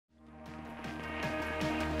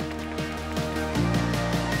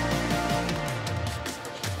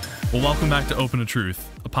Well, welcome back to Open to Truth,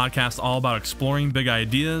 a podcast all about exploring big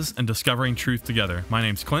ideas and discovering truth together. My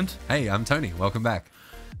name's Clint. Hey, I'm Tony. Welcome back.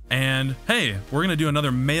 And hey, we're going to do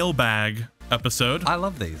another mailbag episode. I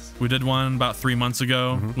love these. We did one about 3 months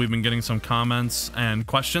ago. We've been getting some comments and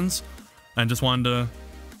questions, and just wanted to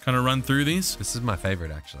kind of run through these. This is my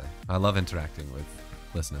favorite, actually. I love interacting with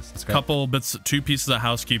listeners. It's great. Couple bits, 2 pieces of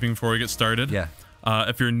housekeeping before we get started. Yeah.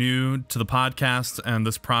 If you're new to the podcast and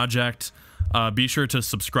this project, be sure to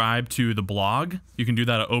subscribe to the blog. You can do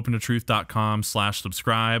that at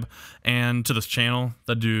opentotruth.com/subscribe, and to this channel.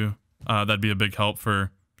 That'd be a big help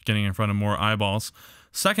for getting in front of more eyeballs.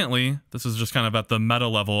 Secondly, this is just kind of at the meta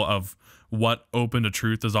level of what Open to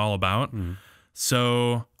Truth is all about.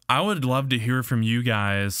 So I would love to hear from you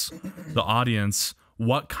guys, the audience,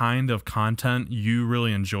 what kind of content you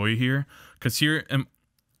really enjoy here. Because here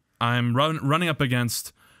I'm running up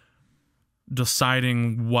against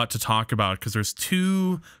deciding what to talk about, because there's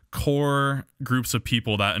 2 core groups of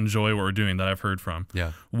people that enjoy what we're doing that I've heard from.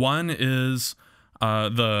 Yeah. One is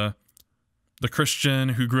the Christian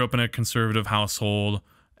who grew up in a conservative household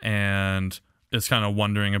and is kind of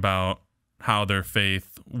wondering about how their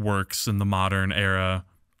faith works in the modern era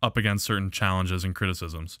up against certain challenges and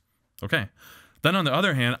criticisms. Okay. Then on the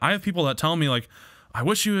other hand, I have people that tell me, like, I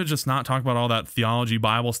wish you would just not talk about all that theology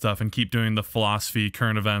Bible stuff and keep doing the philosophy,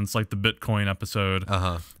 current events, like the Bitcoin episode.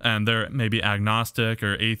 And they're maybe agnostic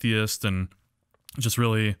or atheist and just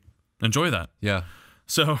really enjoy that. Yeah.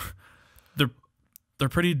 So they're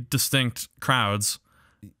pretty distinct crowds.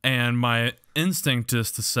 And my instinct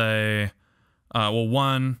is to say, well,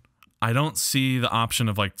 one, I don't see the option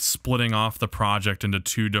of like splitting off the project into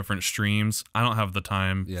 2 different streams. I don't have the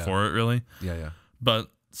time for it, really. Yeah. But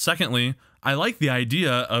secondly, I like the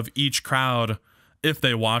idea of each crowd, if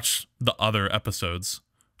they watch the other episodes,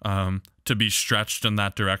 to be stretched in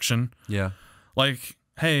that direction. Yeah. Like,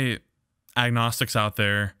 hey, agnostics out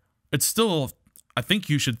there, it's still, I think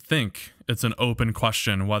you should think it's an open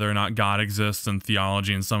question whether or not God exists and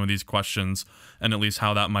theology and some of these questions, and at least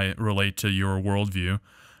how that might relate to your worldview.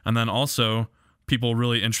 And then also people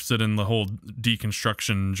really interested in the whole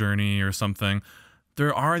deconstruction journey or something.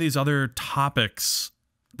 There are these other topics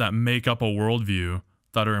that make up a worldview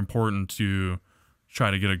that are important to try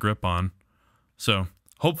to get a grip on. So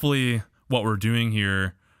hopefully what we're doing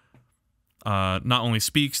here not only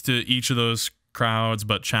speaks to each of those crowds,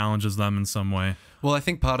 but challenges them in some way. Well, I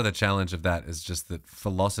think part of the challenge of that is just that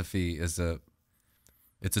philosophy is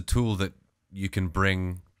it's a tool that you can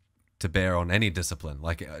bring to bear on any discipline.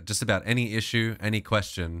 Like just about any issue, any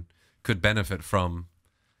question could benefit from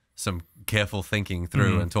some careful thinking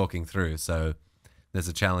through and talking through. So there's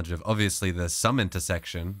a challenge of, obviously there's some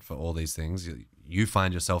intersection for all these things. You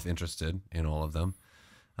find yourself interested in all of them.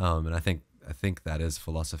 And I think that is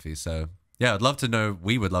philosophy. So yeah,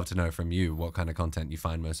 we would love to know from you what kind of content you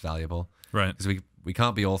find most valuable. Right. Because we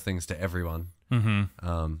can't be all things to everyone.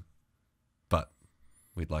 But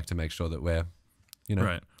we'd like to make sure that we're,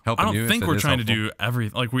 helping you. I don't think we're trying to do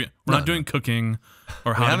everything. Like we're not doing cooking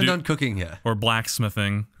or how we haven't done cooking yet. Or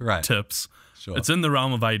blacksmithing tips. Sure. It's in the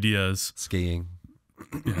realm of ideas. Skiing.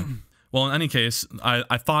 Yeah. Well, in any case,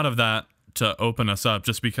 I thought of that to open us up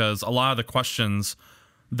just because a lot of the questions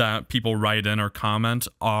that people write in or comment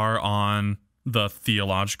are on the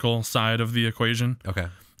theological side of the equation. Okay.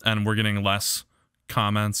 And we're getting less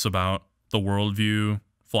comments about the worldview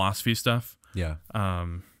philosophy stuff. Yeah.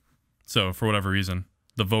 So for whatever reason,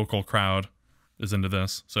 the vocal crowd is into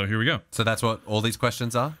this. So here we go. So that's what all these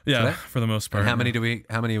questions are? Yeah, today? for the most part. And how many are we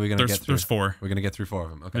going to get through? There's 4. We're going to get through 4 of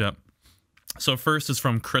them. Okay. Yep. So first is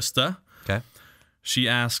from Krista. Okay. She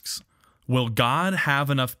asks, will God have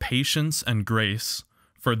enough patience and grace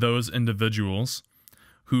for those individuals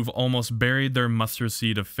who've almost buried their mustard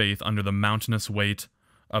seed of faith under the mountainous weight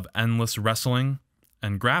of endless wrestling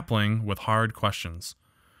and grappling with hard questions?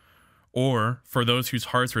 Or for those whose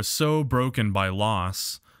hearts are so broken by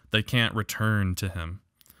loss they can't return to him?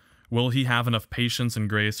 Will he have enough patience and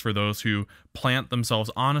grace for those who plant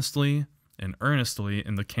themselves honestly and earnestly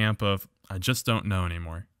in the camp of, I just don't know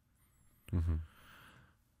anymore?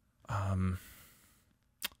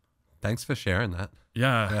 Thanks for sharing that.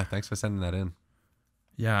 Yeah, thanks for sending that in.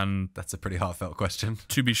 Yeah, and that's a pretty heartfelt question.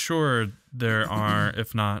 To be sure, there are,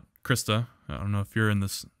 if not Krista, I don't know if you're in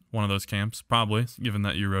one of those camps, probably, given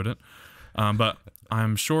that you wrote it. But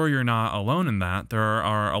I'm sure you're not alone in that. There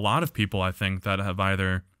are a lot of people, I think, that have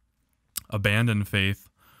either abandoned faith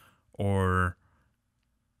or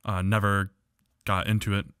never got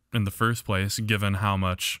into it in the first place, given how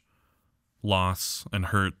much loss and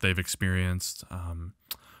hurt they've experienced,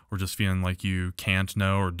 or just feeling like you can't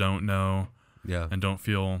know or don't know, yeah, and don't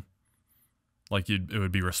feel like it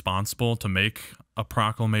would be responsible to make a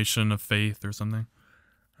proclamation of faith or something.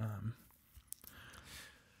 I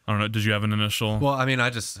don't know. Did you have an initial? Well, I mean,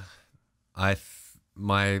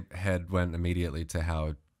 my head went immediately to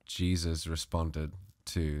how Jesus responded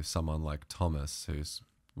to someone like Thomas, who's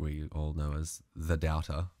we all know as the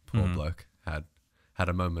doubter. Poor bloke had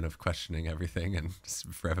a moment of questioning everything and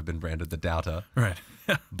forever been branded the doubter. Right.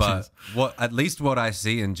 But at least what I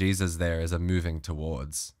see in Jesus there is a moving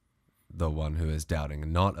towards the one who is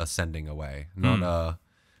doubting, not a sending away, not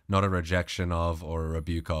a rejection of or a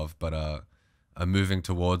rebuke of, but a moving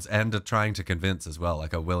towards and a trying to convince as well,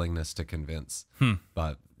 like a willingness to convince.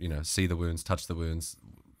 But, you know, see the wounds, touch the wounds,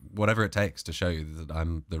 whatever it takes to show you that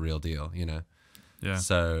I'm the real deal, you know? Yeah.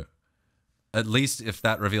 So at least if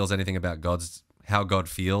that reveals anything about how God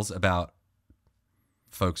feels about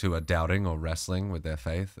folks who are doubting or wrestling with their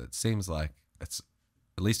faith, it seems like it's,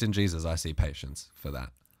 at least in Jesus, I see patience for that.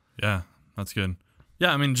 Yeah, that's good.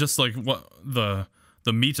 Yeah, I mean, just like what the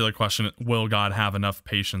meat of the question, will God have enough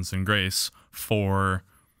patience and grace for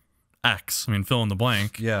X? I mean, fill in the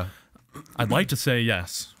blank. Yeah. I'd like to say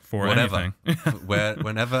yes for Whatever. anything.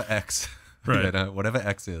 Whenever X, Right. you know, whatever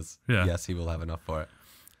X is, Yeah. yes, he will have enough for it.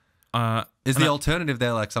 Is the alternative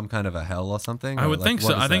there like some kind of a hell or something? I Or would like, think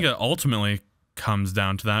what so. is I think that? it ultimately comes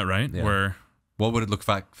down to that, right? Yeah. Where, What would it look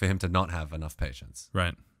like for him to not have enough patience?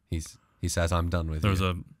 right, He says, I'm done with there's you.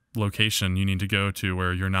 a location you need to go to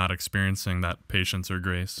where you're not experiencing that patience or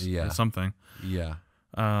grace Yeah. or something. Yeah.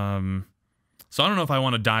 So I don't know if I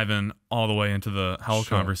want to dive in all the way into the hell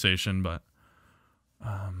Sure. conversation, but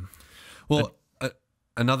Well,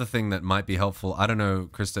 another thing that might be helpful, I don't know,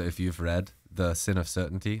 Krista, if you've read The Sin of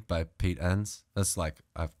Certainty by Pete Enns. That's like,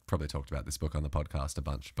 I've probably talked about this book on the podcast a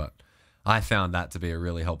bunch, but I found that to be a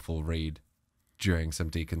really helpful read during some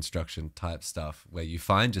deconstruction type stuff where you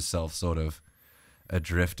find yourself sort of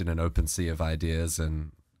adrift in an open sea of ideas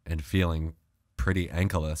and feeling pretty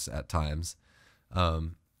anchorless at times.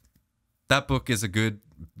 That book is a good,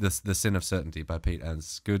 The Sin of Certainty by Pete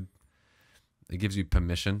Enns. Good. It gives you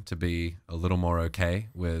permission to be a little more okay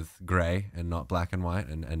with gray and not black and white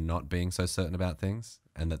and not being so certain about things.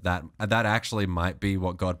 And that actually might be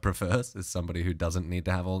what God prefers, is somebody who doesn't need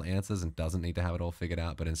to have all the answers and doesn't need to have it all figured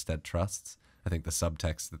out, but instead trusts. I think the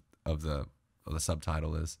subtext of the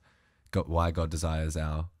subtitle is why God desires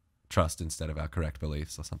our trust instead of our correct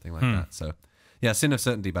beliefs or something like that. So yeah, Sin of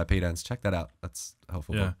Certainty by Pete Enns. Check that out. That's a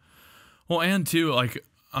helpful book. Well, and too, like,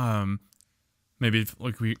 maybe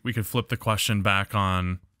like we could flip the question back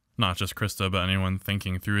on not just Krista, but anyone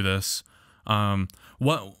thinking through this.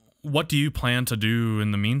 What do you plan to do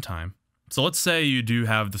in the meantime? So let's say you do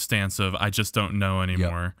have the stance of, I just don't know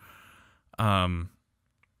anymore. Yep.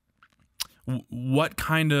 What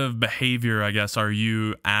kind of behavior, I guess, are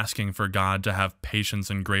you asking for God to have patience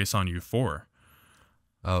and grace on you for?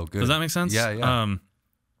 Oh, good. Does that make sense? Yeah.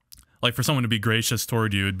 Like for someone to be gracious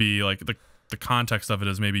toward you, it'd be like the context of it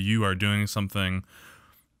is maybe you are doing something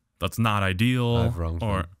that's not ideal. I've wronged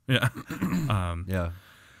or them. yeah. Yeah.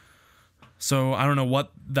 So I don't know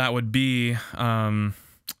what that would be.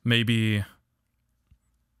 Maybe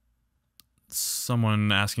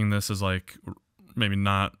someone asking this is like, maybe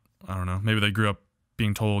not, I don't know. Maybe they grew up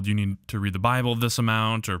being told you need to read the Bible this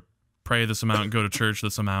amount or pray this amount, go to church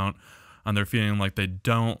this amount. And they're feeling like they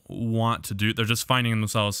don't want to do, they're just finding in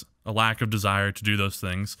themselves a lack of desire to do those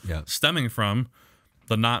things, stemming from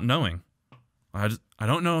the not knowing. I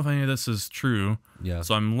don't know if any of this is true. Yeah.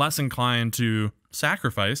 So I'm less inclined to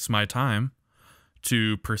sacrifice my time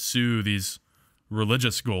to pursue these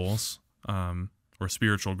religious goals or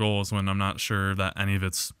spiritual goals when I'm not sure that any of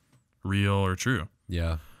it's real or true.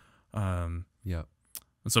 Yeah. Yeah.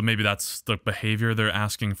 And so maybe that's the behavior they're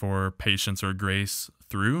asking for patience or grace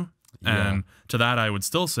through. And to that, I would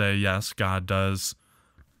still say, yes, God does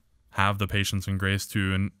have the patience and grace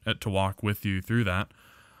to walk with you through that.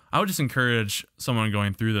 I would just encourage someone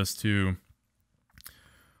going through this to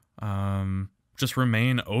just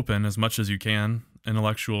remain open as much as you can.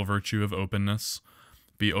 Intellectual virtue of openness.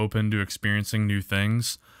 Be open to experiencing new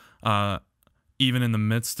things, even in the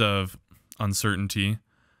midst of uncertainty,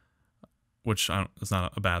 which is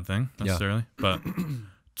not a bad thing necessarily, but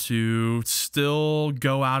to still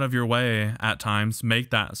go out of your way at times, make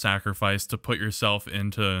that sacrifice to put yourself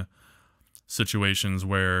into situations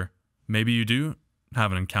where maybe you do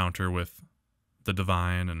have an encounter with the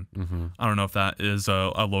divine. And I don't know if that is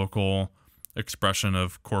a local expression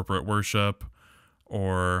of corporate worship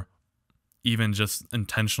or even just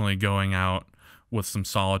intentionally going out with some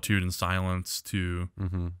solitude and silence to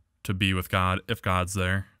be with God if God's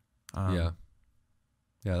there. Yeah,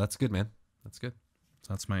 that's good, man. That's good.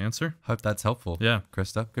 So that's my answer. Hope that's helpful. Yeah.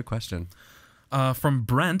 Krista, good question. From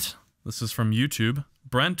Brent, this is from YouTube.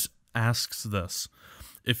 Brent asks this: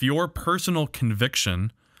 if your personal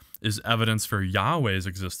conviction is evidence for Yahweh's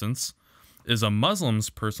existence, is a Muslim's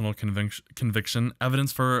personal conviction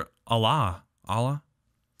evidence for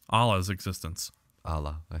Allah's existence?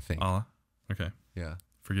 Allah, I think. Allah. Okay. Yeah.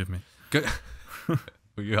 Forgive me. Good.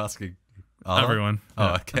 Were you asking Allah? Everyone. Oh,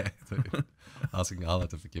 Yeah. okay. Asking Allah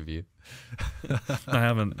to forgive you. I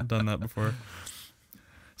haven't done that before.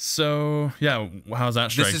 So, yeah, how's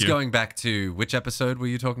that strike you? This is going back to which episode were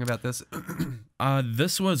you talking about this?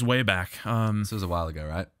 This was way back. This was a while ago,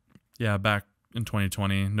 right? Yeah, back in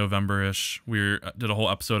 2020, November-ish. We did a whole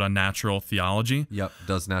episode on natural theology. Yep.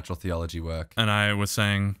 Does natural theology work? And I was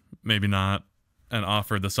saying maybe not, and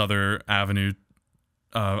offered this other avenue.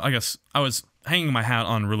 I guess I was hanging my hat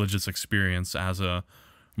on religious experience as a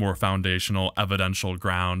more foundational, evidential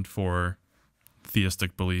ground for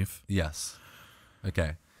theistic belief. Yes.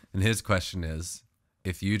 Okay. And his question is,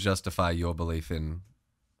 if you justify your belief in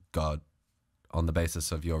God on the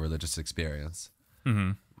basis of your religious experience,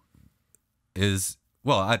 I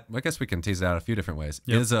guess we can tease it out a few different ways.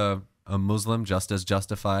 Yep. Is a Muslim just as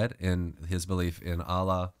justified in his belief in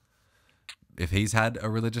Allah if he's had a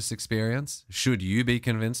religious experience? Should you be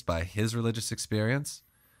convinced by his religious experience?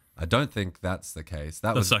 I don't think that's the case.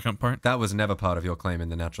 That was the second part. That was never part of your claim in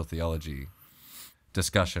the natural theology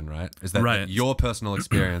discussion, right? Is that, Right. that your personal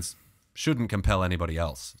experience shouldn't compel anybody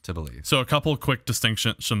else to believe? So a couple quick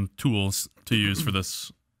distinctions, some tools to use for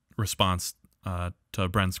this response to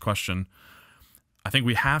Brent's question. I think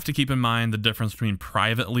we have to keep in mind the difference between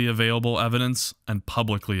privately available evidence and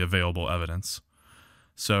publicly available evidence.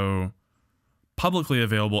 So publicly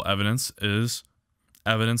available evidence is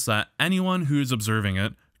evidence that anyone who's observing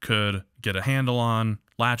it could get a handle on,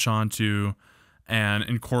 latch onto, and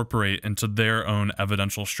incorporate into their own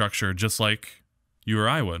evidential structure, just like you or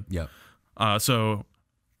I would. Yeah. So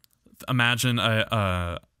imagine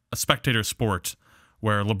a spectator sport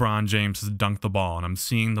where LeBron James has dunked the ball and I'm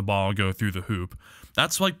seeing the ball go through the hoop.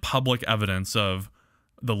 That's like public evidence of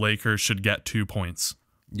the Lakers should get 2 points.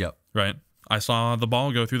 Yep. Right? I saw the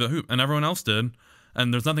ball go through the hoop and everyone else did.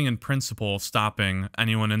 And there's nothing in principle stopping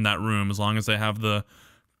anyone in that room as long as they have the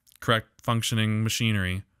correct functioning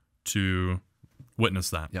machinery to witness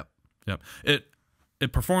that. Yep. Yep.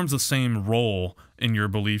 It performs the same role in your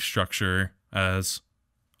belief structure as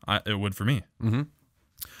it would for me. Mm-hmm.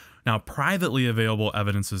 Now, privately available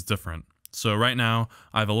evidence is different. So right now,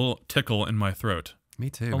 I have a little tickle in my throat.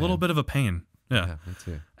 Me too. A little bit of a pain. Yeah. Me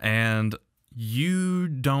too. And you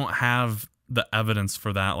don't have the evidence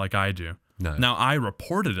for that like I do. No. Now, I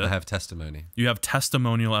reported it. I have testimony. You have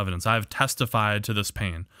testimonial evidence. I have testified to this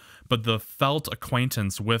pain. But the felt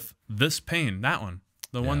acquaintance with this pain, that one,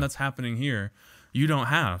 the one that's happening here, you don't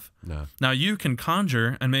have. No. Now, you can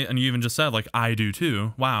conjure, and you even just said, like, I do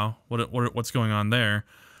too. Wow, what's going on there?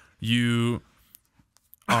 You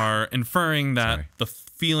are inferring that the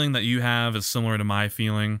feeling that you have is similar to my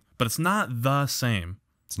feeling, but it's not the same.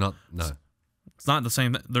 It's not, no. It's not the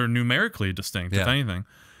same. They're numerically distinct, if anything.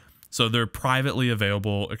 So they're privately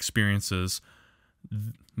available experiences.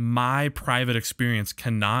 My private experience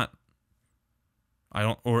cannot,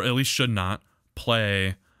 or at least should not,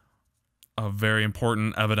 play a very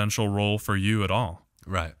important evidential role for you at all.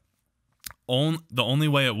 Right. The only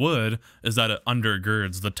way it would is that it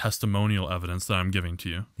undergirds the testimonial evidence that I'm giving to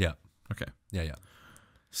you. Yeah. Okay. Yeah.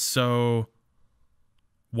 So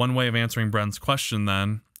one way of answering Brent's question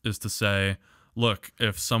then is to say, look,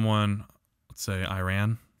 if someone, let's say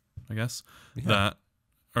Iran, I guess, I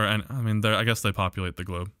guess they populate the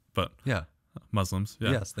globe, but Muslims,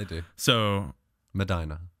 Yes, they do. So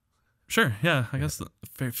Medina. Sure, yeah, I guess a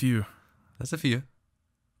fair few. There's a few.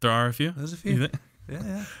 There are a few? There's a few. You think?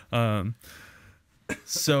 Yeah.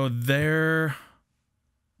 So their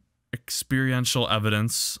experiential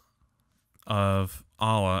evidence of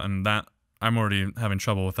Allah, and that I'm already having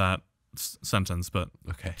trouble with that sentence, but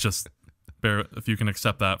okay, just bear if you can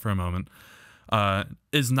accept that for a moment,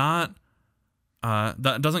 is not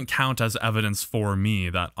that doesn't count as evidence for me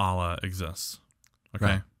that Allah exists. Okay.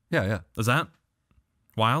 Right. Yeah. Is that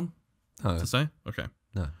wild Oh, to say? Okay.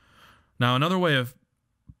 No. Now another way of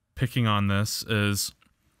picking on this is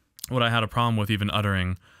what I had a problem with even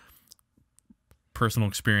uttering: personal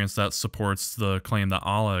experience that supports the claim that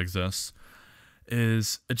Allah exists.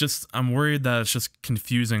 I'm worried that it's just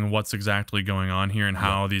confusing what's exactly going on here and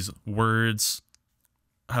how these words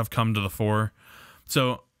have come to the fore.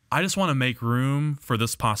 So I just want to make room for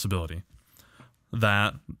this possibility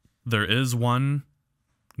that there is one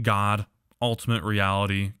God, ultimate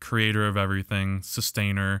reality, creator of everything,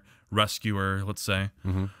 sustainer, rescuer, let's say.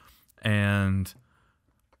 Mm-hmm. And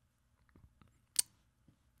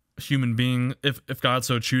human being, if God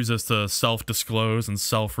so chooses to self-disclose and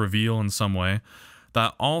self-reveal in some way,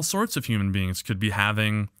 that all sorts of human beings could be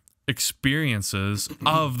having experiences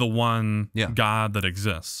of the one God that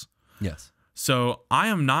exists. Yes. So I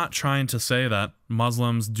am not trying to say that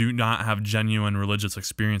Muslims do not have genuine religious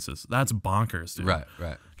experiences. That's bonkers, dude. Right,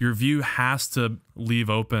 right. Your view has to leave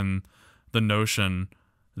open the notion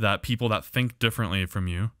that people that think differently from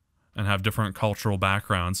you and have different cultural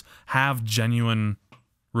backgrounds have genuine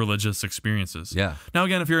religious experiences. Yeah. Now,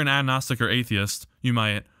 again, if you're an agnostic or atheist, you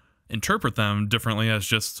might interpret them differently as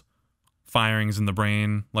just firings in the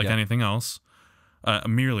brain like anything else,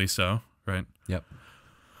 merely so, right? Yep.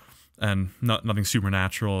 And nothing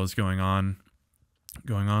supernatural is going on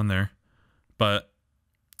there. But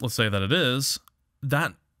let's say that it is,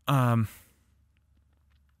 that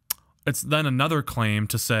it's then another claim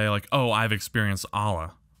to say like, oh, I've experienced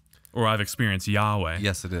Allah or I've experienced Yahweh.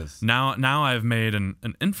 Yes, it is. Now I've made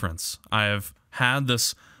an inference. I have had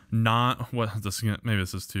this maybe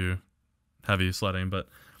this is too heavy sledding, but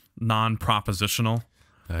non-propositional.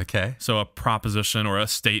 Okay. So a proposition or a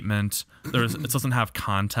statement, it doesn't have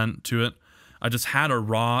content to it. I just had a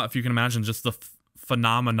raw, if you can imagine just the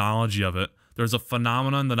phenomenology of it. There's a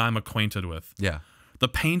phenomenon that I'm acquainted with. Yeah. The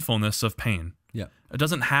painfulness of pain. Yeah. It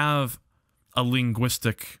doesn't have a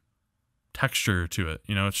linguistic texture to it.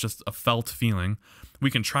 You know, it's just a felt feeling.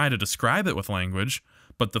 We can try to describe it with language,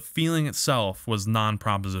 but the feeling itself was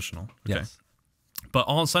non-propositional. Okay? Yes. But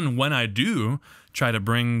all of a sudden, when I do try to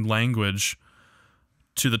bring language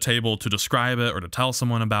to the table to describe it or to tell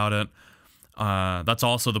someone about it, that's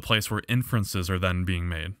also the place where inferences are then being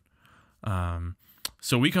made.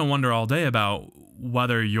 So we can wonder all day about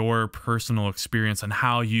whether your personal experience and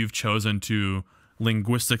how you've chosen to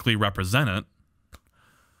linguistically represent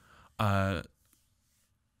it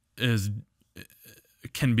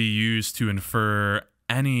can be used to infer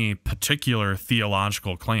any particular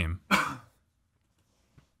theological claim.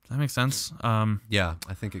 Does that make sense? Yeah,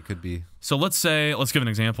 I think it could be. So let's give an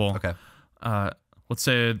example. Okay. Let's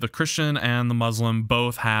say the Christian and the Muslim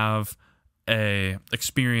both have a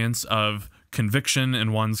experience of conviction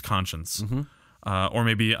in one's conscience, or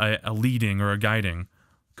maybe a leading or a guiding.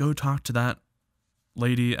 Go talk to that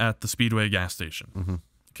lady at the Speedway gas station.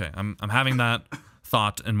 Okay, I'm having that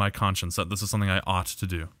thought in my conscience that this is something I ought to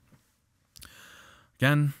do.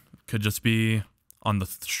 Again, could just be on the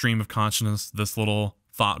stream of consciousness, this little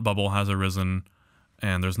thought bubble has arisen,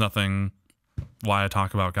 and there's nothing why I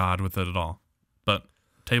talk about God with it at all. But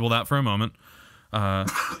table that for a moment. I'm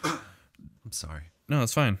sorry. No,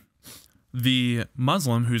 that's fine. The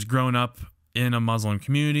Muslim who's grown up in a Muslim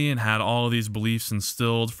community and had all of these beliefs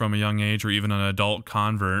instilled from a young age, or even an adult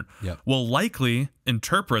convert, will likely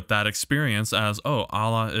interpret that experience as, oh,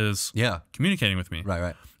 Allah is communicating with me.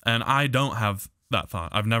 Right. And I don't have that thought.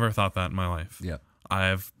 I've never thought that in my life. Yeah.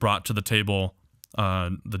 I've brought to the table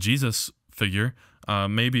the Jesus figure,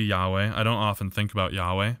 maybe Yahweh. I don't often think about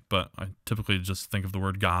Yahweh, but I typically just think of the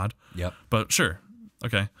word God. Yep. But sure.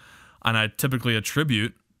 Okay. And I typically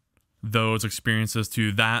attribute those experiences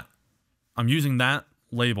to that. I'm using that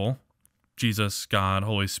label, Jesus, God,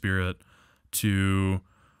 Holy Spirit, to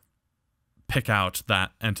pick out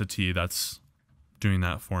that entity that's doing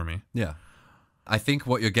that for me. Yeah. I think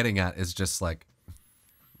what you're getting at is just like,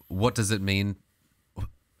 what does it mean?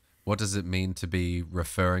 What does it mean to be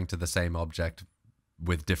referring to the same object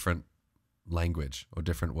with different language or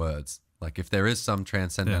different words? Like if there is some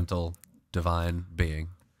transcendental divine being,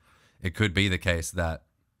 it could be the case that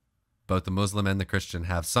both the Muslim and the Christian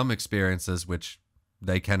have some experiences which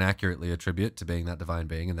they can accurately attribute to being that divine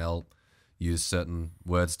being, and they'll use certain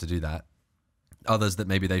words to do that. Others that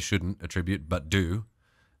maybe they shouldn't attribute but do.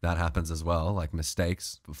 That happens as well, like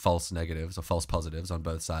mistakes, false negatives or false positives on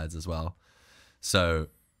both sides as well. So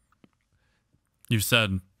you've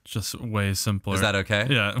said just way simpler. Is that okay?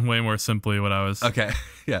 Yeah, way more simply what I was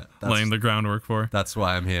laying the groundwork for. That's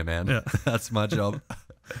why I'm here, man. Yeah. That's my job.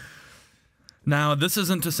 Now, this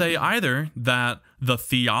isn't to say either that the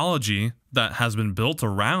theology that has been built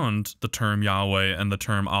around the term Yahweh and the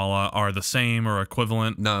term Allah are the same or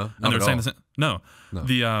equivalent. No, and not at all. No.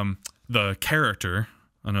 No. The character,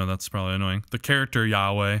 I know that's probably annoying. The character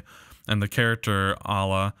Yahweh and the character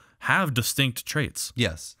Allah have distinct traits.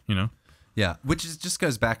 Yes. You know? Yeah, which just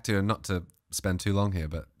goes back to, and not to spend too long here,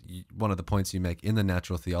 but one of the points you make in the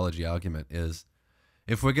natural theology argument is,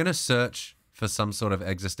 if we're going to search for some sort of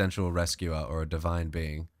existential rescuer or a divine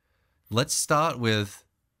being, let's start with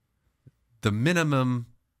the minimum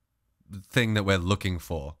thing that we're looking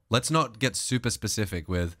for. Let's not get super specific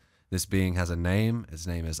with this being has a name, its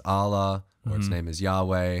name is Allah, or its name is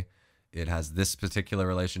Yahweh, it has this particular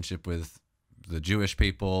relationship with the Jewish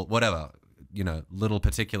people, whatever, you know, little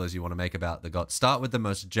particulars you want to make about the God. Start with the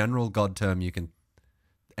most general God term you can,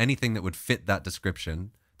 anything that would fit that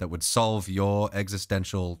description, that would solve your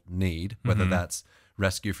existential need, whether that's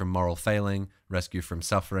rescue from moral failing, rescue from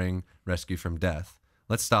suffering, rescue from death.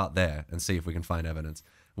 Let's start there and see if we can find evidence.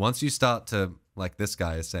 Once you start to, like this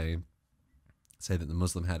guy is saying, say that the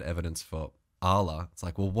Muslim had evidence for Allah, it's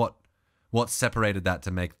like, well, what separated that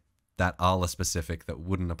to make that Allah specific that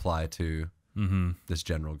wouldn't apply to this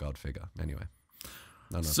general God figure? Anyway. I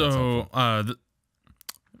don't know if that's helpful.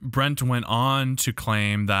 Brent went on to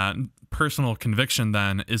claim that personal conviction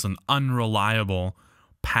then is an unreliable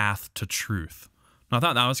path to truth. Now, I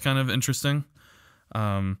thought that was kind of interesting.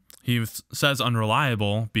 He says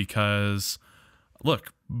unreliable because,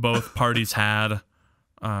 look, both parties had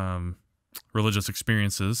religious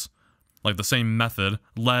experiences. Like the same method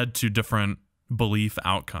led to different belief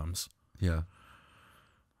outcomes. Yeah.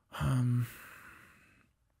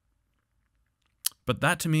 But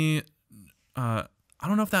that to me, I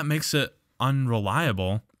don't know if that makes it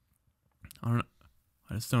unreliable. I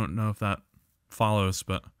just don't know if that follows,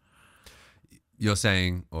 but You're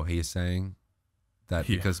saying, or he's saying, that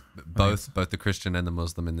because both the Christian and the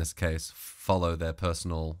Muslim in this case follow their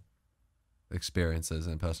personal experiences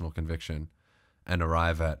and personal conviction and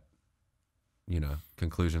arrive at, you know,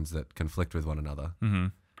 conclusions that conflict with one another,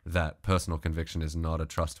 that personal conviction is not a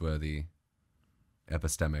trustworthy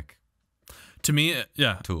epistemic to me,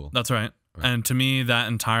 yeah, tool. That's right. And to me, that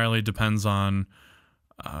entirely depends on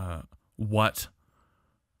what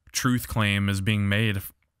truth claim is being made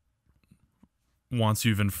once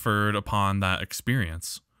you've inferred upon that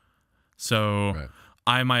experience. So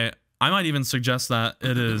I might even suggest that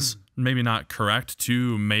it is maybe not correct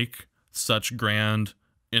to make such grand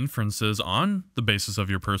inferences on the basis of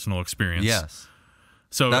your personal experience. Yes.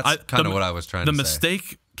 So that's kind of what I was trying to say. The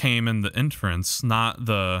mistake came in the inference, not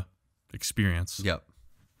the experience. Yep.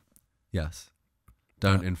 Yes.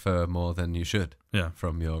 Don't infer more than you should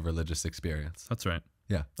from your religious experience. That's right.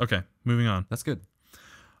 Yeah. Okay, moving on. That's good.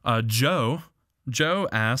 Joe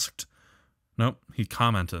asked, nope, he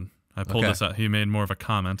commented. I pulled this out. He made more of a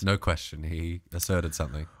comment. No question. He asserted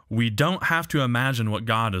something. We don't have to imagine what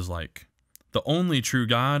God is like. The only true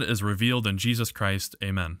God is revealed in Jesus Christ.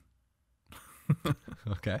 Amen.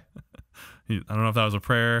 Okay. I don't know if that was a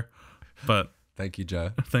prayer, but thank you,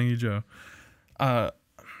 Joe. Thank you, Joe.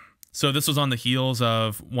 So this was on the heels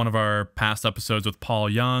of one of our past episodes with Paul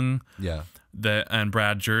Young. Yeah. And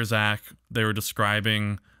Brad Jerzak. They were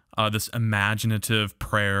describing this imaginative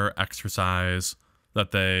prayer exercise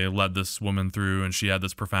that they led this woman through, and she had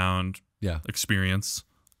this profound experience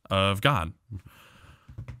of God.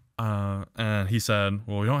 And he said,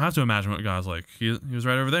 well, we don't have to imagine what God's like. He was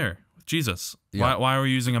right over there with Jesus. Yeah. Why are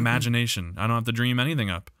we using imagination? I don't have to dream anything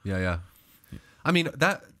up. Yeah. I mean,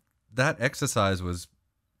 that exercise was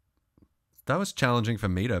challenging for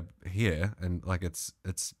me to hear, and like it's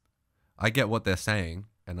I get what they're saying,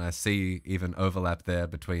 and I see even overlap there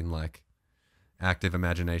between like active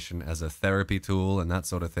imagination as a therapy tool and that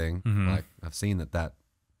sort of thing. Like I've seen that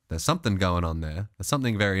there's something going on there. There's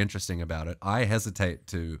something very interesting about it. I hesitate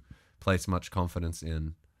to place much confidence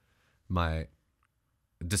in my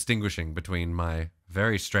distinguishing between my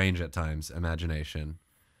very strange at times imagination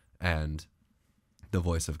and the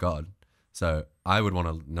voice of God. So I would want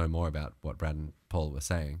to know more about what Brad and Paul were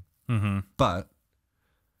saying. But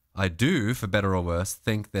I do, for better or worse,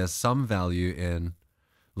 think there's some value in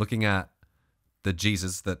looking at the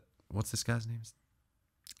Jesus that, what's this guy's name?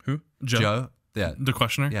 Who? Joe? Yeah. The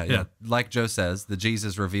questioner? Yeah. Like Joe says, the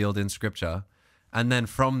Jesus revealed in Scripture. And then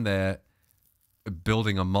from there,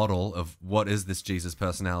 building a model of what is this Jesus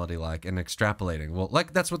personality like and extrapolating. Well,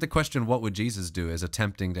 like that's what the question, what would Jesus do, is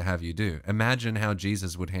attempting to have you do. Imagine how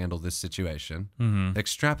Jesus would handle this situation.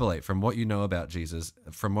 Extrapolate from what you know about Jesus,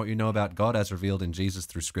 from what you know about God as revealed in Jesus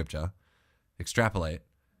through Scripture. Extrapolate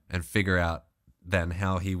and figure out then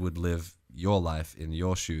how he would live your life in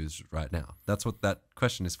your shoes right now. That's what that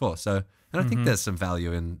question is for. So, and I think there's some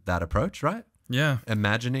value in that approach, right? Yeah.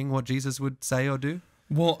 Imagining what Jesus would say or do.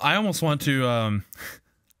 Well, I almost want to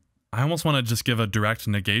just give a direct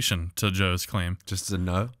negation to Joe's claim. Just a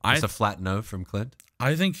no? Just a flat no from Clint?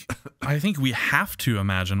 I think we have to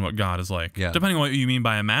imagine what God is like. Yeah. Depending on what you mean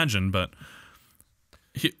by imagine, but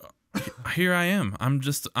here I am.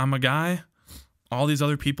 I'm a guy. All these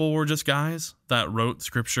other people were just guys that wrote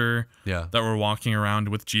scripture, that were walking around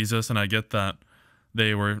with Jesus, and I get that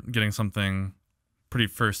they were getting something pretty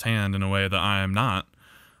firsthand in a way that I am not.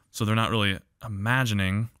 So they're not really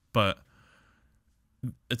imagining, but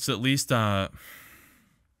it's at least there's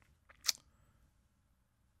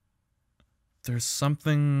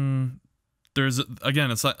something there's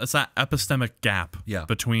again, it's that epistemic gap Yeah.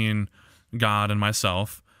 between God and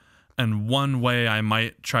myself. And one way I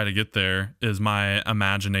might try to get there is my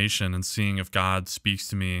imagination and seeing if God speaks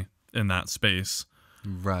to me in that space.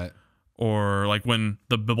 Right. Or like when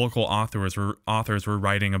the biblical authors were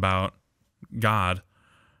writing about God,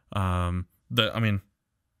 I mean,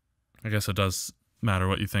 I guess it does matter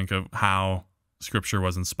what you think of how Scripture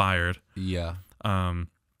was inspired. Yeah.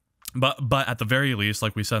 But at the very least,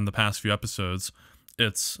 like we said in the past few episodes,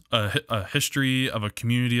 it's a history of a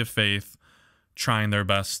community of faith trying their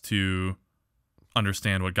best to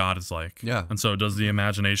understand what God is like. Yeah. And so does the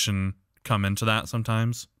imagination come into that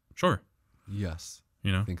sometimes? Sure. Yes.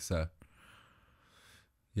 You know? I think so.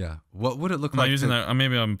 Yeah. What would it look I'm like? not using that.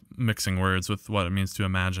 Maybe I'm mixing words with what it means to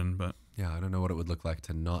imagine, but Yeah, I don't know what it would look like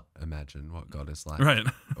to not imagine what God is like. right.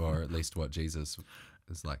 Or at least what Jesus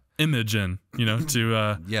is like. Image in,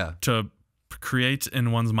 to Yeah. to create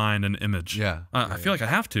in one's mind an image. Yeah. I feel like I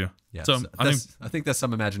have to. Yeah. So I think there's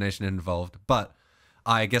some imagination involved, but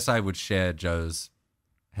I guess I would share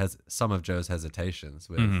some of Joe's hesitations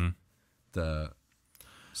with the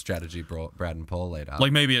strategy Brad and Paul laid out.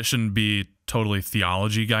 like maybe it shouldn't be totally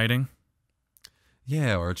theology guiding.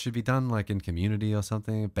 Yeah, or it should be done like in community or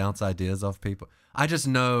something, bounce ideas off people. I just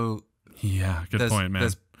know Yeah, good point, man.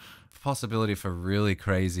 there's possibility for really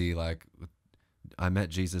crazy, like, I met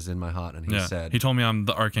Jesus in my heart and he said, he told me I'm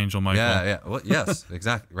the Archangel Michael. yeah. Well, yes,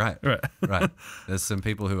 exactly. Right. Right. There's some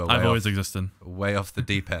people who are I've always existed. way off the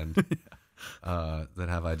deep end that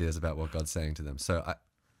have ideas about what God's saying to them. So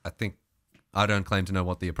I think I don't claim to know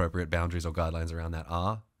what the appropriate boundaries or guidelines around that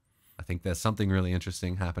are. I think there's something really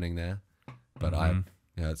interesting happening there, but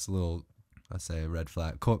it's a little, I say, a red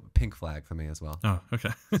flag, pink flag for me as well. Oh, okay.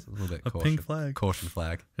 It's a little bit pink flag. Caution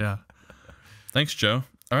flag. Yeah. Thanks, Joe.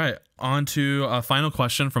 All right, on to a final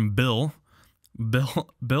question from Bill.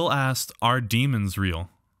 Bill asked, "Are demons real?"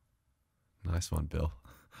 Nice one, Bill.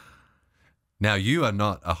 Now, you are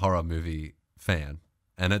not a horror movie fan,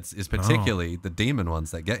 and it's particularly the demon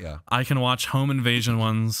ones that get you. I can watch home invasion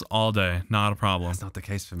ones all day, not a problem. That's not the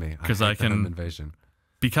case for me. 'Cause I I hate the home can- invasion.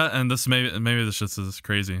 Because and this maybe this just is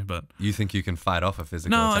crazy, but You think you can fight off a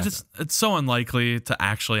physical no, attack? it's so unlikely to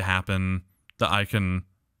actually happen that I can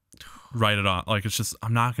write it off. Like it's just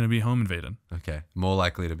I'm not going to be home invaded. Okay, more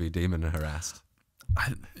likely to be demon harassed.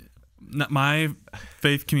 My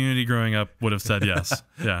faith community growing up would have said yes.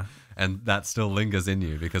 Yeah. And that still lingers in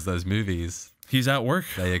you because those movies, He's at work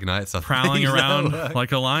they ignite something. prowling He's around out,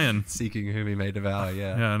 like a lion. seeking whom he may devour.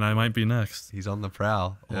 Yeah. Yeah, and I might be next. He's on the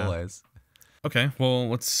prowl always. Okay, well,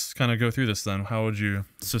 let's kind of go through this then. How would you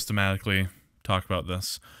systematically talk about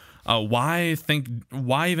this? Why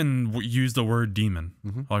even use the word demon?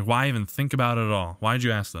 Like, why even think about it at all? Why did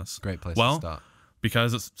you ask this? Great place Well, to start.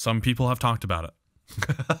 because some people have talked about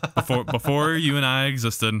it. Before you and I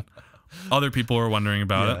existed, other people were wondering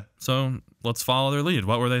about it. So let's follow their lead.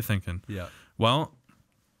 What were they thinking? Yeah. Well,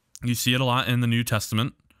 you see it a lot in the New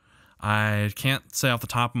Testament. I can't say off the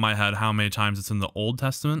top of my head how many times it's in the Old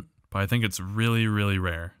Testament, but I think it's really, really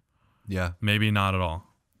rare. Yeah. Maybe not at all.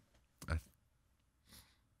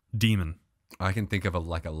 Demon. I can think of a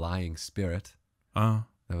lying spirit. Oh,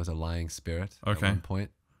 There was a lying spirit Okay. at one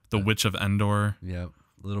point. the Witch of Endor. Yeah.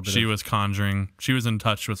 A little bit She of was conjuring. She was in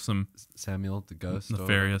touch with some Samuel the ghost.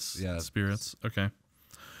 nefarious Yeah. spirits. Okay.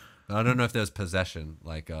 I don't know if there's possession,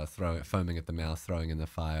 like foaming at the mouth, throwing in the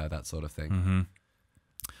fire, that sort of thing.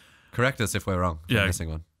 Correct us if we're wrong. If we're missing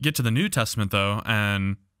one. Get to the New Testament, though,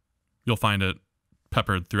 and you'll find it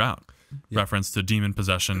peppered throughout. Reference to demon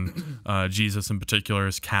possession. Jesus, in particular,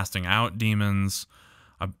 is casting out demons.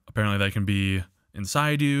 Apparently, they can be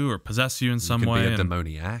inside you or possess you in some Could way. be a and-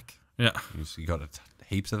 demoniac. yeah. You got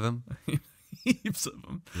heaps of them. Heaps of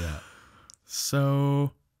them. Yeah.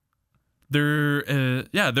 So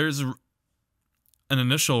there's an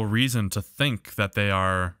initial reason to think that they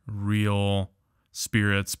are real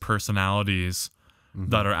spirits, personalities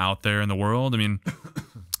that are out there in the world. I mean,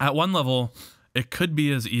 at one level, it could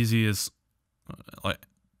be as easy as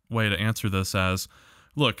way to answer this as,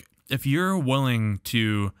 look, if you're willing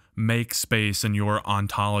to make space in your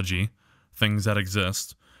ontology, things that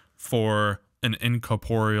exist, for an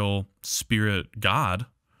incorporeal spirit God,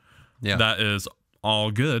 that is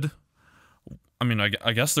all good. I mean,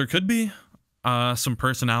 I guess there could be some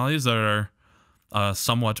personalities that are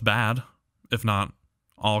somewhat bad, if not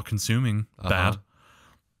all-consuming bad.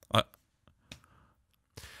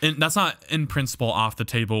 And that's not, in principle, off the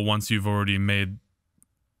table once you've already made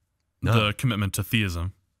the commitment to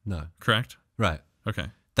theism. No. Correct? Right. Okay.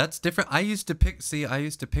 That's different. I used to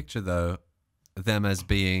picture though them as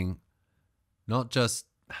being not just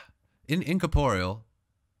incorporeal,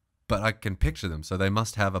 but I can picture them. So they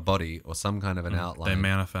must have a body or some kind of an outline. They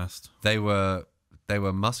manifest. They were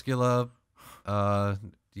muscular,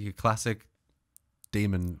 your classic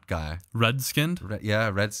demon guy. Red-skinned?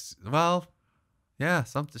 Well, yeah,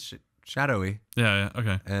 something shadowy. Yeah,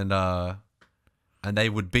 okay. And they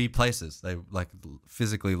would be places. They like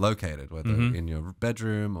physically located, whether in your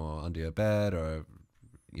bedroom or under your bed or,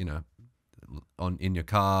 you know, in your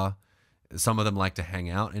car. Some of them like to hang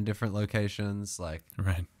out in different locations. Like,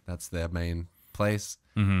 right. That's their main place.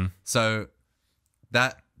 Mm-hmm. So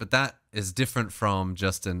that is different from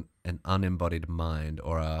just an unembodied mind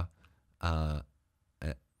or an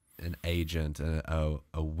agent, a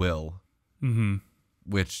will,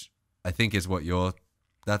 which I think is what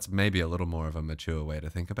that's maybe a little more of a mature way to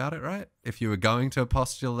think about it, right? If you were going to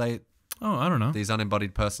postulate, I don't know, these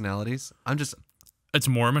unembodied personalities, it's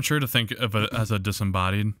more mature to think of it as a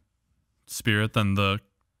disembodied spirit than the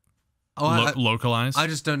localized. I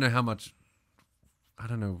just don't know how much. I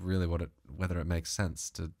don't know really whether it makes sense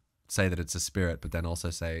to say that it's a spirit, but then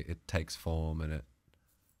also say it takes form and it.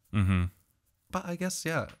 Mm-hmm. But I guess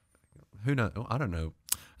who knows? I don't know.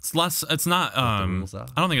 It's less. It's not. The rules are.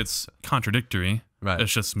 I don't think it's contradictory. Right.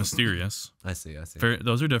 It's just mysterious. I see.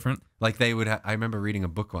 Those are different. Like they would. I remember reading a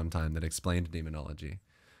book one time that explained demonology,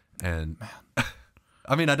 and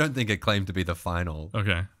I mean, I don't think it claimed to be the final.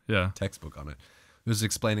 Okay. Yeah. Textbook on it. It was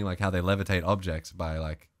explaining like how they levitate objects by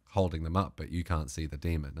like holding them up, but you can't see the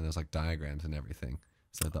demon, and there's like diagrams and everything.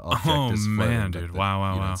 So the object is floating, man, dude!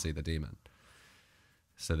 Wow! You don't see the demon.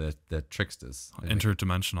 So they're tricksters.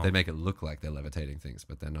 Interdimensional. They make it look like they're levitating things,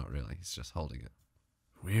 but they're not really. He's just holding it.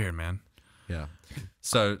 Weird, man. Yeah.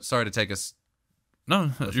 So sorry to take us.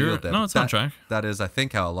 No, it's on track. That is, I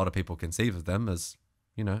think, how a lot of people conceive of them as,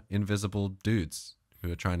 you know, invisible dudes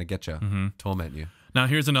who are trying to get you, torment you. Now,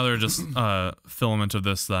 here's another just filament of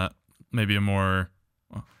this that maybe a more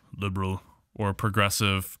liberal or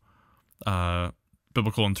progressive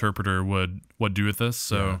biblical interpreter would do with this.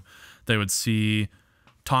 So they would see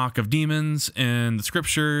talk of demons in the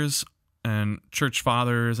scriptures and church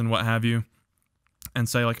fathers and what have you, and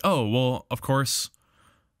say like, oh, well, of course,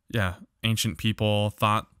 yeah, ancient people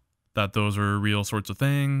thought that those were real sorts of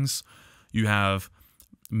things. You have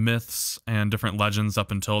myths and different legends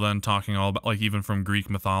up until then talking all about, like, even from Greek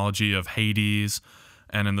mythology of Hades,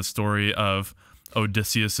 and in the story of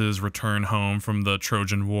Odysseus's return home from the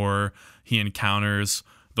Trojan War, he encounters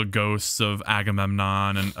the ghosts of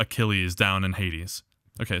Agamemnon and Achilles down in Hades.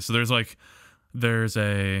 Okay, so and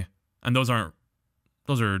those are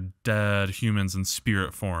dead humans in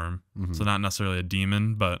spirit form. So not necessarily a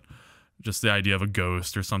demon, but just the idea of a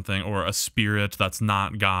ghost or something, or a spirit that's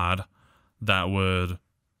not God that would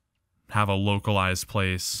have a localized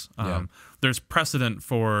place. There's precedent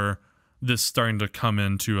for this starting to come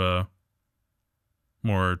into a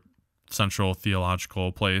more central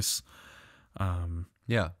theological place. And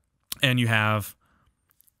you have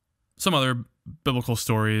some other biblical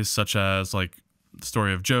stories, such as like the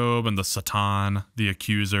story of Job and the Satan, the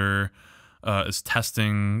accuser, is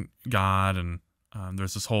testing God. And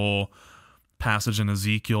there's this whole passage in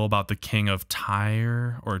Ezekiel about the king of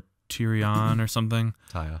Tyre or Tyrion or something.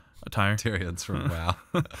 Tyre. Tyrion's from WoW.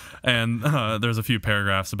 And there's a few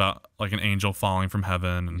paragraphs about like an angel falling from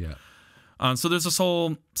heaven. And, so there's this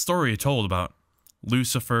whole story told about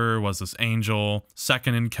Lucifer was this angel,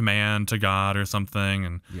 second in command to God or something,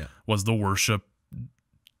 and was the worship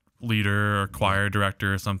leader or choir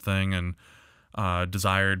director or something, and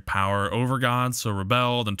desired power over God, so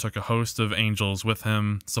rebelled and took a host of angels with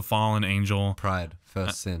him. It's a fallen angel. Pride,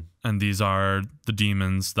 first sin. And these are the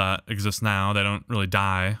demons that exist now. They don't really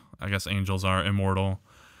die. I guess angels are immortal.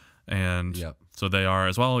 And so they are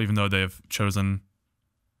as well, even though they've chosen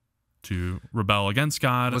to rebel against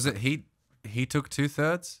God. Was it he took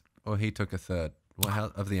 2/3 or he took 1/3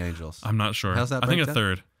 of the angels? I'm not sure. How's that? I think down?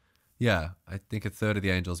 1/3. Yeah, I think 1/3 of the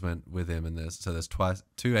angels went with him, and there's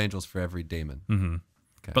two angels for every demon.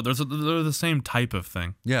 Okay. But they're the same type of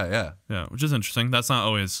thing. Yeah, which is interesting. That's not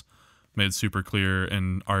always made super clear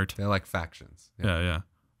in art. They're like factions. Yeah.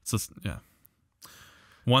 It's just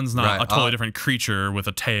one's not a totally different creature with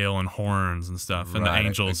a tail and horns and stuff, and the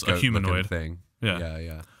angel's a humanoid thing.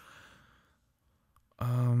 Yeah.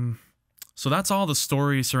 So that's all the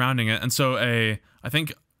story surrounding it. And so I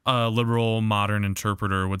think a liberal modern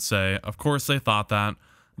interpreter would say, of course they thought that.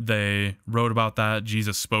 They wrote about that.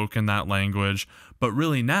 Jesus spoke in that language. But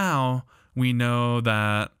really now we know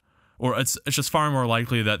that, or it's just far more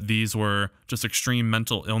likely that these were just extreme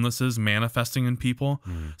mental illnesses manifesting in people.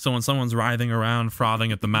 So when someone's writhing around,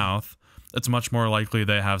 frothing at the mouth, it's much more likely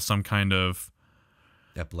they have some kind of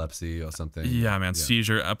epilepsy or something. Yeah, man,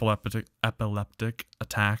 seizure, epileptic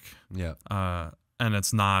attack. Yeah. And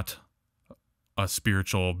it's not a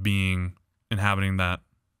spiritual being inhabiting that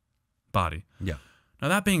body. Yeah. Now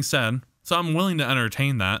that being said, so I'm willing to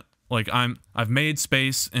entertain that. Like I've made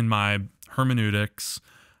space in my hermeneutics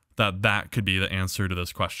that could be the answer to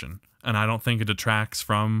this question. And I don't think it detracts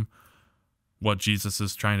from what Jesus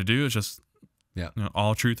is trying to do. It's just,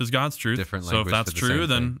 all truth is God's truth. Different so if language that's for the true, same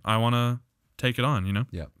then thing. I want to take it on,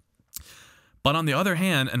 Yeah. But on the other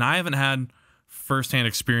hand, and I haven't had firsthand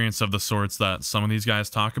experience of the sorts that some of these guys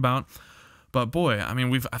talk about, but boy, I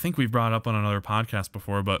mean, I think we've brought up on another podcast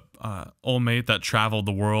before, but old mate that traveled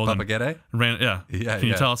the world. Papa Gede? Yeah. Can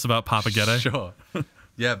you tell us about Papa Gede? Sure.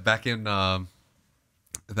 Yeah, back in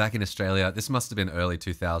Australia, this must have been early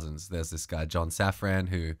 2000s. There's this guy, John Safran,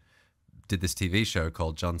 who did this TV show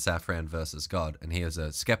called John Safran versus God. And he is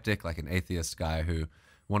a skeptic, like an atheist guy who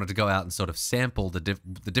wanted to go out and sort of sample the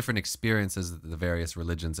different experiences that the various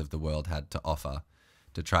religions of the world had to offer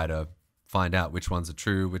to try to find out which ones are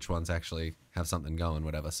true, which ones actually have something going,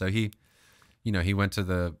 whatever. So he went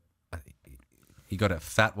to he got a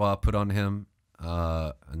fatwa put on him,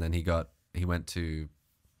 and then he went to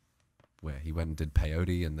where he went and did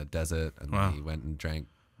peyote in the desert, and then he went and drank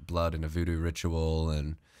blood in a voodoo ritual.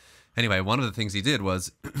 And anyway, one of the things he did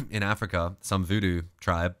was in Africa, some voodoo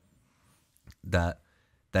tribe that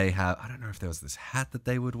they have, I don't know if there was this hat that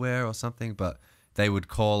they would wear or something, but they would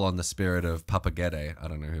call on the spirit of Papa Gede. I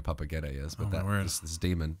don't know who Papa Gede is, but this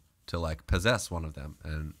demon to like possess one of them.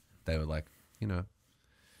 And they would like,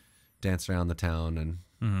 dance around the town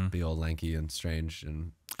and be all lanky and strange.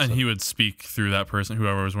 And he would speak through that person,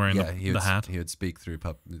 whoever was wearing the hat. He would speak through,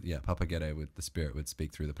 Papa Gede, the spirit would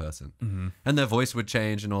speak through the person. And their voice would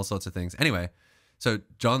change and all sorts of things. Anyway, so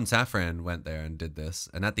John Safran went there and did this.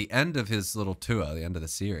 And at the end of his little tour, the end of the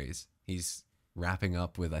series, he's wrapping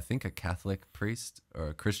up with, I think, a Catholic priest or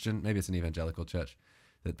a Christian, maybe it's an evangelical church,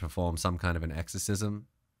 that performs some kind of an exorcism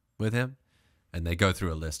with him. And they go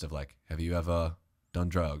through a list of like, have you ever done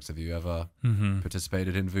drugs? Have you ever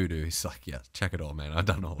participated in voodoo? He's like, yeah, check it all, man. I've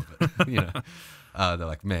done all of it. They're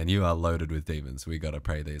like, man, you are loaded with demons. We got to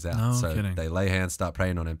pray these out. No so kidding. They lay hands, start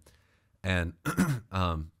praying on him. And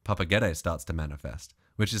Papa Gede starts to manifest,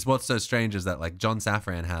 which is what's so strange is that like John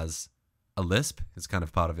Safran has a lisp. It's kind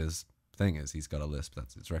of part of his thing is he's got a lisp.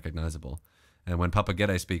 It's recognizable. And when Papa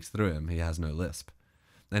Gede speaks through him, he has no lisp.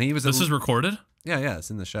 And he was. This is recorded? Yeah,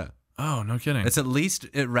 it's in the show. Oh, no kidding. It's at least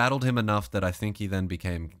it rattled him enough that I think he then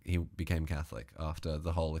became Catholic after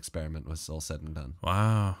the whole experiment was all said and done.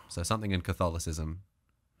 Wow. So something in Catholicism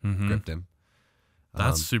gripped him.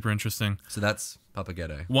 That's super interesting. So that's Papa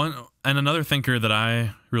Gede. And another thinker that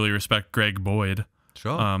I really respect, Greg Boyd.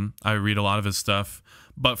 Sure. I read a lot of his stuff,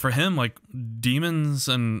 but for him, like demons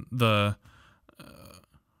and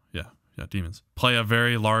demons play a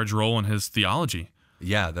very large role in his theology.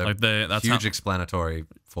 Yeah, that's huge explanatory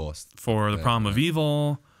force for the problem of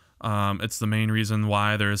evil. It's the main reason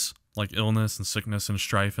why there's like illness and sickness and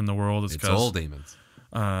strife in the world. It's all demons.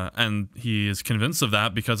 And he is convinced of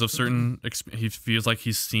that because of certain. He feels like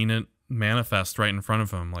he's seen it manifest right in front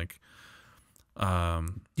of him. Like,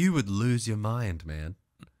 you would lose your mind, man.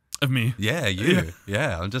 Of me? Yeah, you.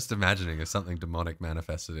 Yeah, I'm just imagining if something demonic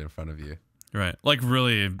manifested in front of you. Right, like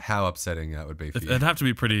really. How upsetting that would be for you. It'd have to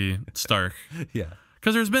be pretty stark. Yeah.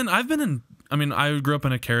 Because I grew up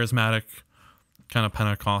in a charismatic, kind of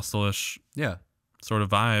Pentecostalish sort of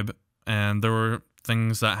vibe, and there were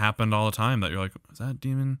things that happened all the time that you're like, is that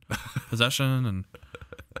demon possession? And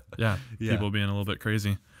people being a little bit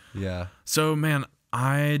crazy. Yeah. So, man,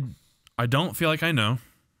 I don't feel like I know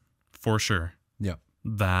for sure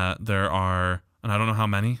that there are, and I don't know how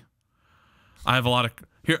many. I have a lot of,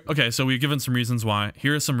 here. Okay, so we've given some reasons why.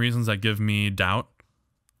 Here are some reasons that give me doubt.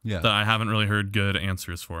 Yeah. That I haven't really heard good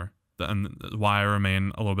answers for, and why I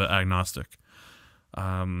remain a little bit agnostic.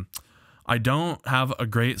 I don't have a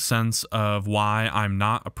great sense of why I'm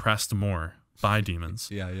not oppressed more by demons.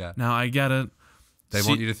 Yeah. Now, I get it. They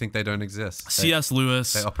want you to think they don't exist. C.S.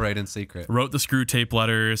 Lewis. They operate in secret. Wrote the Screw Tape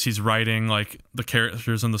Letters. He's writing like the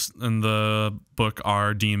characters in the book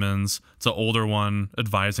are demons. It's an older one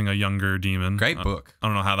advising a younger demon. Great book. I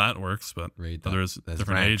don't know how that works, but there's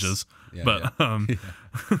different ranks. ages. Yeah, but I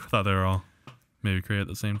thought they were all maybe created at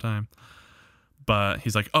the same time. But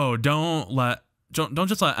he's like, oh, don't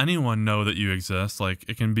just let anyone know that you exist. Like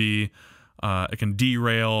it can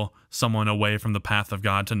derail someone away from the path of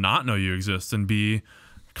God to not know you exist and be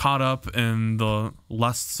caught up in the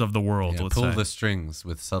lusts of the world. Yeah, let's pull say. the strings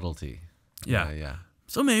with subtlety. Yeah.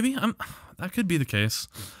 So maybe that could be the case,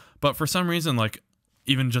 but for some reason, like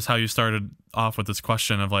even just how you started off with this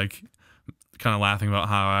question of like kind of laughing about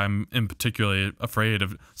how I'm in particularly afraid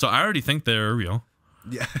of. So I already think they're real.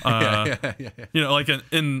 Yeah. Yeah. You know, like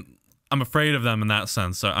I'm afraid of them in that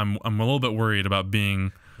sense. So I'm a little bit worried about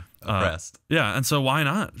being Oppressed. Yeah, and so why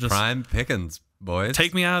not just Prime pickings, boys.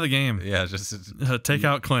 take me out of the game? Yeah, just Take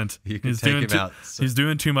out Clint. You can take him out. He's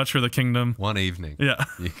doing too much for the kingdom. One evening. Yeah,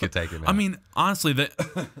 you could take him out. I mean, honestly,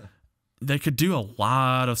 they could do a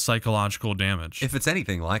lot of psychological damage if it's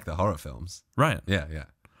anything like the horror films, right? Yeah.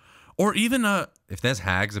 Or even if there's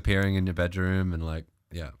hags appearing in your bedroom and like,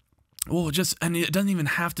 yeah. Well, and it doesn't even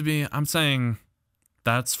have to be. I'm saying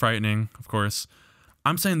that's frightening, of course.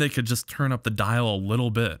 I'm saying they could just turn up the dial a little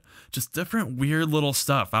bit. Just different weird little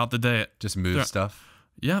stuff out the day. Just move stuff.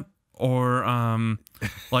 Yep. Or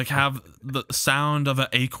like have the sound of an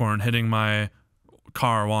acorn hitting my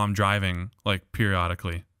car while I'm driving, like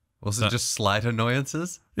periodically. Well, so just slight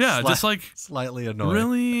annoyances? Yeah, just like slightly annoying.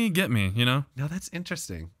 Really get me, you know? No, that's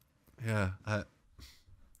interesting. Yeah.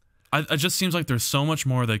 It just seems like there's so much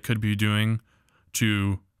more they could be doing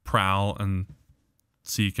to prowl and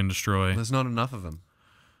seek and destroy. There's not enough of them.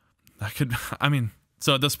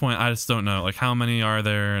 So at this point, I just don't know. Like, how many are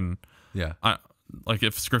there? And yeah, like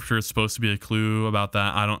if scripture is supposed to be a clue about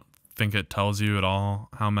that, I don't think it tells you at all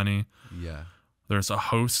how many. Yeah. There's a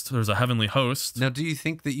heavenly host. Now, do you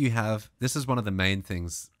think that this is one of the main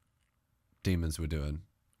things demons were doing,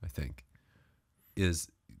 I think, is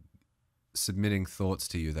submitting thoughts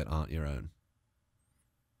to you that aren't your own.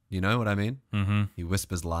 You know what I mean? Mm-hmm. He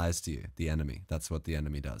whispers lies to you, the enemy. That's what the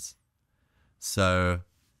enemy does. So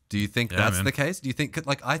do you think that's the case? Do you think,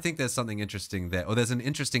 like, I think there's something interesting there, or there's an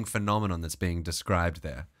interesting phenomenon that's being described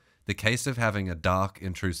there. The case of having a dark,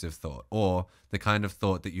 intrusive thought, or the kind of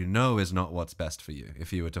thought that you know is not what's best for you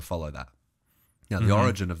if you were to follow that. Now, the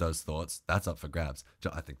origin of those thoughts, that's up for grabs.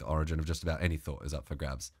 I think the origin of just about any thought is up for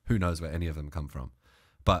grabs. Who knows where any of them come from?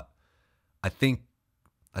 But I think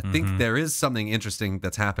there is something interesting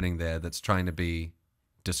that's happening there that's trying to be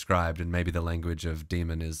described, and maybe the language of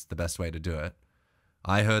demon is the best way to do it.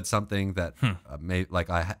 I heard something that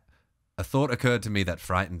a thought occurred to me that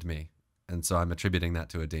frightened me, and so I'm attributing that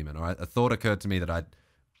to a demon. Or a thought occurred to me that I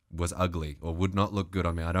was ugly or would not look good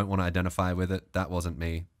on me. I don't want to identify with it. That wasn't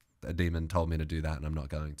me. A demon told me to do that, and I'm not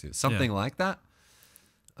going to. Something like that.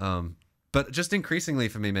 But just increasingly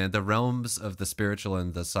for me, man, the realms of the spiritual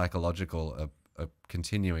and the psychological are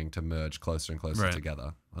continuing to merge closer and closer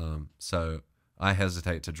together. So I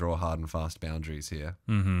hesitate to draw hard and fast boundaries here.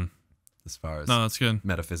 Mm-hmm. As far as that's good.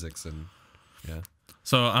 Metaphysics and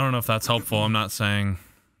So I don't know if that's helpful. I'm not saying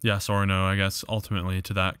yes or no, I guess, ultimately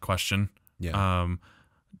to that question. Yeah.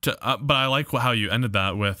 But I like how you ended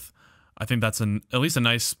that with, I think that's at least a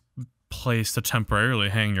nice place to temporarily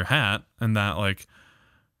hang your hat, and that, like,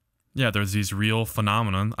 yeah, there's these real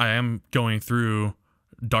phenomenon. I am going through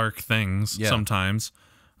dark things sometimes.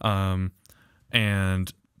 And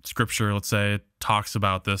scripture, let's say, talks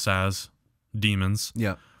about this as demons.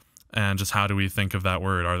 Yeah. And just how do we think of that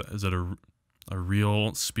word? Is it a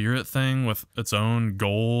real spirit thing with its own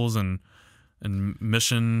goals and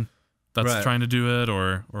mission that's trying to do it,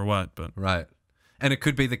 or what? But and it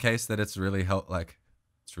could be the case that it's really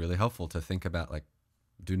helpful to think about, like,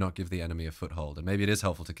 do not give the enemy a foothold, and maybe it is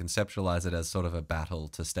helpful to conceptualize it as sort of a battle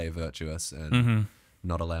to stay virtuous and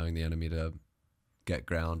not allowing the enemy to get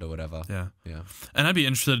ground or whatever. Yeah. And I'd be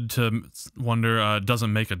interested to wonder, does it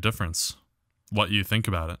make a difference what you think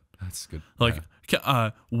about it? That's good. Like,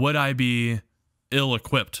 would I be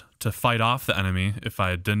ill-equipped to fight off the enemy if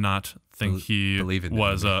I did not think he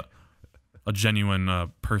was a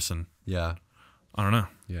genuine person? Yeah. I don't know.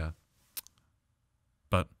 Yeah.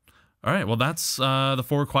 But, all right. Well, that's the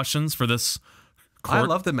 4 questions for this. I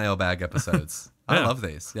love the mailbag episodes. I love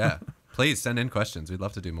these. Yeah. Please send in questions. We'd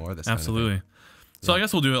love to do more of this. Absolutely. Kind of thing. So I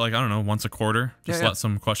guess we'll do it, like, I don't know, once a quarter. Just let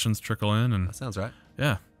some questions trickle in. And that sounds right.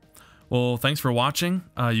 Yeah. Well, thanks for watching.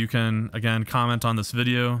 You can, again, comment on this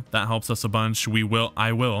video. That helps us a bunch.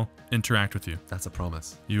 I will interact with you. That's a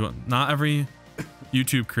promise. Not every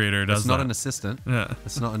YouTube creator does that. It's not an assistant. Yeah.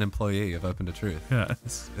 It's not an employee of Open to Truth. Yeah.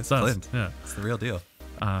 It's Clint. Yeah. It's the real deal.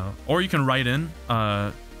 Or you can write in.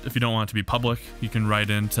 If you don't want it to be public, you can write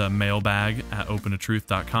in to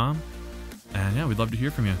mailbag@opentotruth.com. And yeah, we'd love to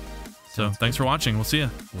hear from you. So thanks for watching. We'll see you.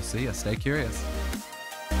 We'll see you. Stay curious.